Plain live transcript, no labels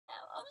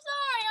I'm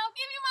sorry, I'll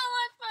give you my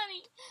lunch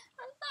money.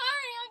 I'm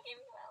sorry, I'll give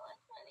you my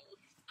lunch money.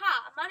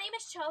 Hi, my name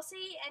is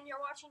Chelsea, and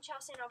you're watching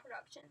Chelsea No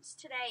Productions.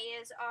 Today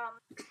is,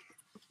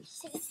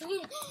 This is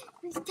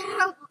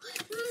terrible.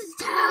 This is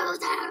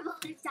terrible.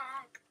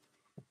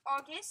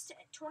 August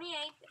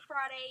 28th,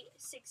 Friday,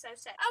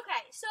 6:07.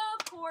 Okay, so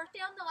of course,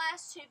 filmed the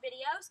last two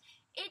videos.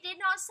 It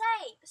did not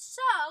save.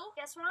 So,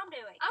 guess what I'm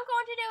doing? I'm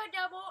going to do a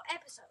double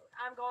episode.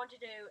 I'm going to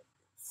do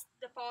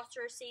the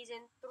Foster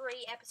Season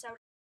 3 episode.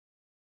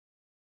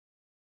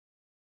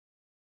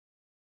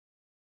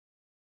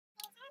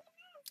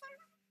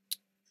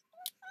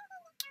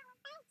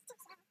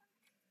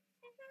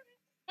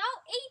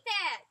 Don't eat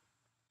that!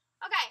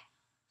 Okay,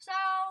 so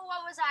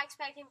what was I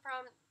expecting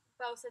from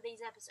both of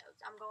these episodes?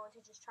 I'm going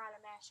to just try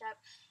to mash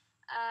up.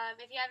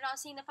 If you have not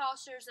seen the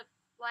Fosters, the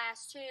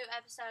last two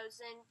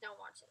episodes, then don't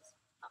watch this,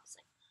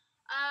 obviously.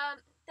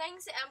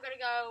 Things, I'm going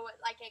to go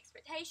like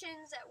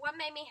expectations, what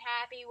made me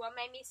happy, what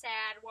made me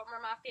sad, what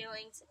were my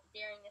feelings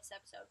during this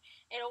episode.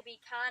 It'll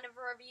be kind of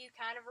a review,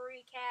 kind of a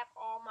recap,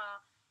 all my,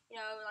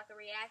 like a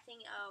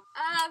reacting.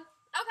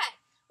 Okay,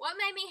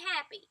 what made me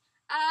happy?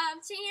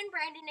 Seeing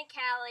Brandon and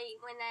Callie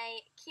when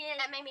they kid,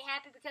 that made me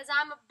happy because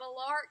I'm a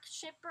Blark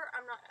shipper.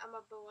 I'm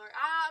a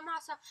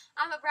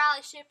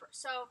Bradley shipper.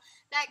 So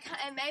that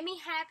it made me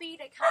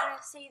happy to kind of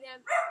see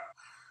them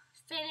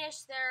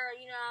finish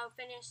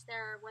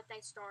their, what they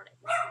started.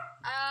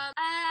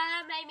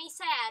 Made me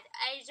sad.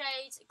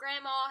 AJ's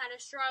grandma had a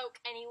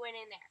stroke and he went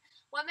in there.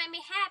 What made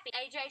me happy?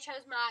 AJ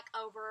chose Mike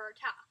over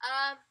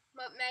Ty.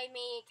 What made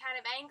me kind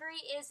of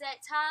angry is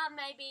that Ty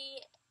may be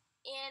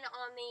in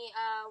on the,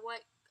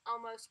 what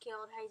almost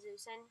killed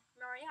Jesus and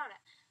Mariana,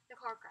 the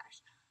car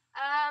crash.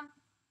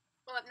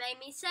 What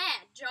made me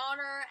sad?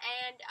 Johnner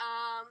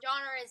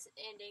is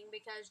ending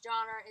because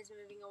Johnner is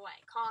moving away.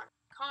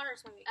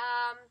 Connor's moving.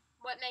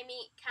 What made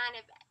me kind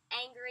of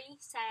angry,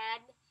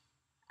 sad,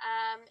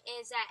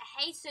 is that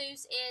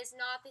Jesus is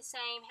not the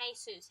same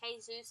Jesus.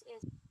 Jesus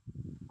is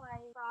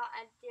played by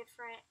a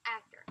different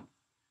actor.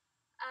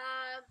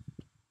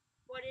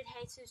 What did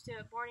Jesus do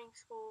at boarding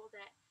school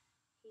that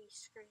he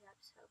screwed up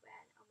so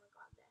bad? Oh my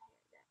God, that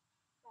hair.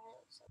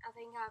 I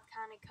think I've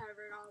kind of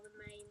covered all the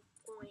main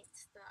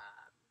points.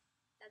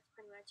 That's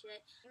pretty much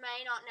it. You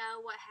may not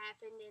know what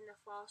happened in the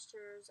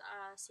Fosters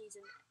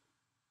season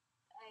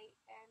 8.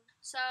 And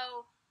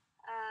so,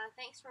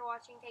 thanks for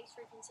watching. Thanks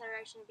for your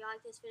consideration. If you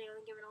like this video,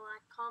 then give it a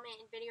like, comment,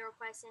 and video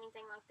requests,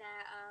 anything like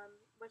that.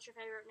 What's your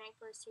favorite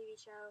Netflix TV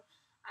show?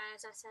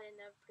 As I said in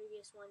the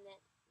previous one that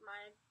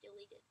might have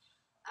deleted.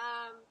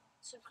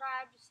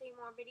 Subscribe to see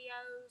more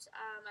videos.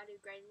 I do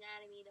Grey's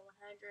Anatomy, the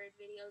 100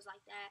 videos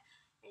like that.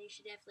 And you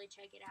should definitely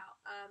check it out.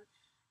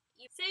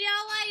 See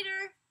y'all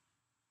later.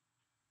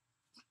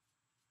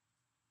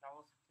 That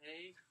was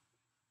okay.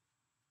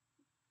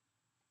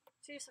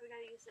 Seriously, we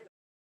gotta use it.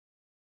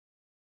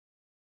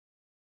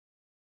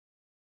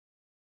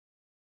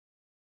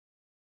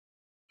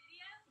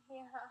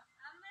 Yeah.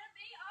 I'm gonna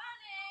be on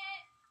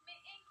it. Me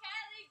and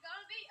Kelly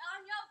gonna be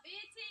on your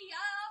video.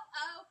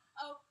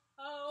 Oh.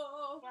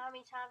 You know how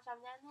many times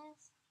I've done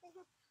this?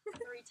 3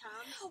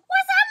 times. What's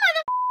up,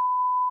 mother?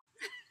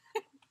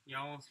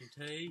 Y'all want some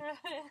tea?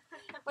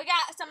 We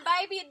got some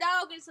baby, a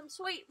dog, and some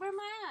sweet. Where am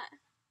I at?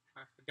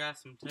 I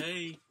forgot some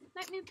tea.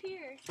 Let me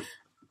appear.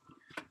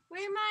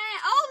 Where am I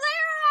at? Oh,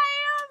 there I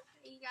am.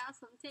 You got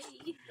some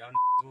tea. Y'all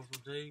want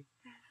some tea?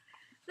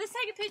 Let's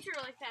take a picture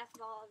really fast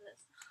of all of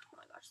this. Oh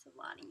my gosh, the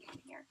lighting in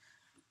here.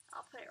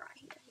 I'll put it right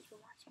here. You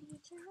can watch me.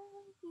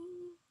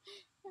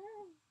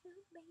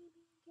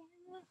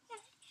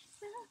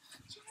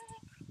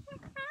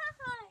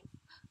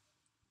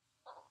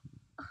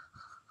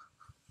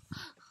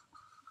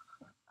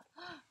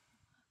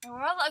 The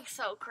world looks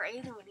so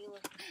crazy when you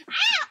look.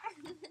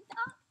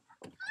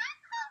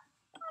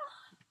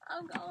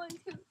 I'm going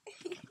to.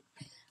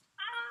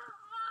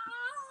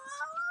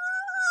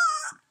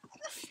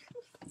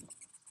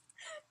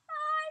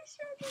 I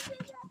sure did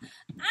that.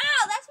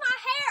 Ow, that's my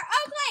hair.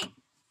 Ugly.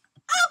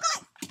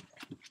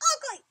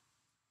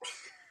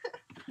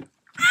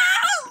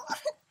 Ow.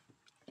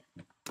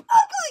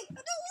 Ugly. I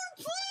don't want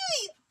to play.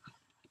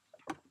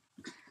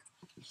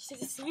 You should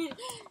have seen it. It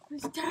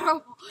was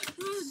terrible. It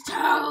was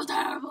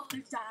terrible.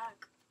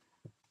 Exact.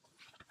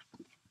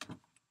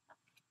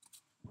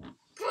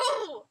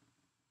 Boo!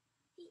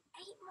 He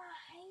ate my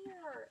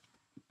hair.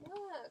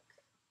 Look.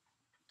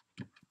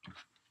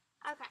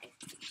 Okay.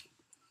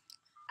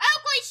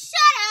 Oakley,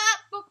 shut up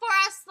before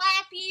I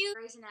slap you.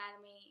 Grey's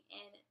Anatomy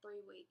in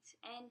 3 weeks.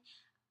 And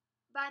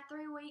by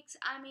 3 weeks,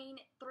 I mean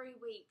 3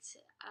 weeks.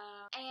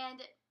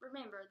 And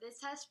remember,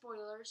 this has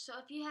spoilers. So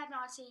if you have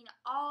not seen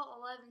all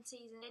 11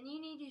 seasons, then you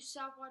need to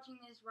stop watching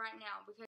this right now because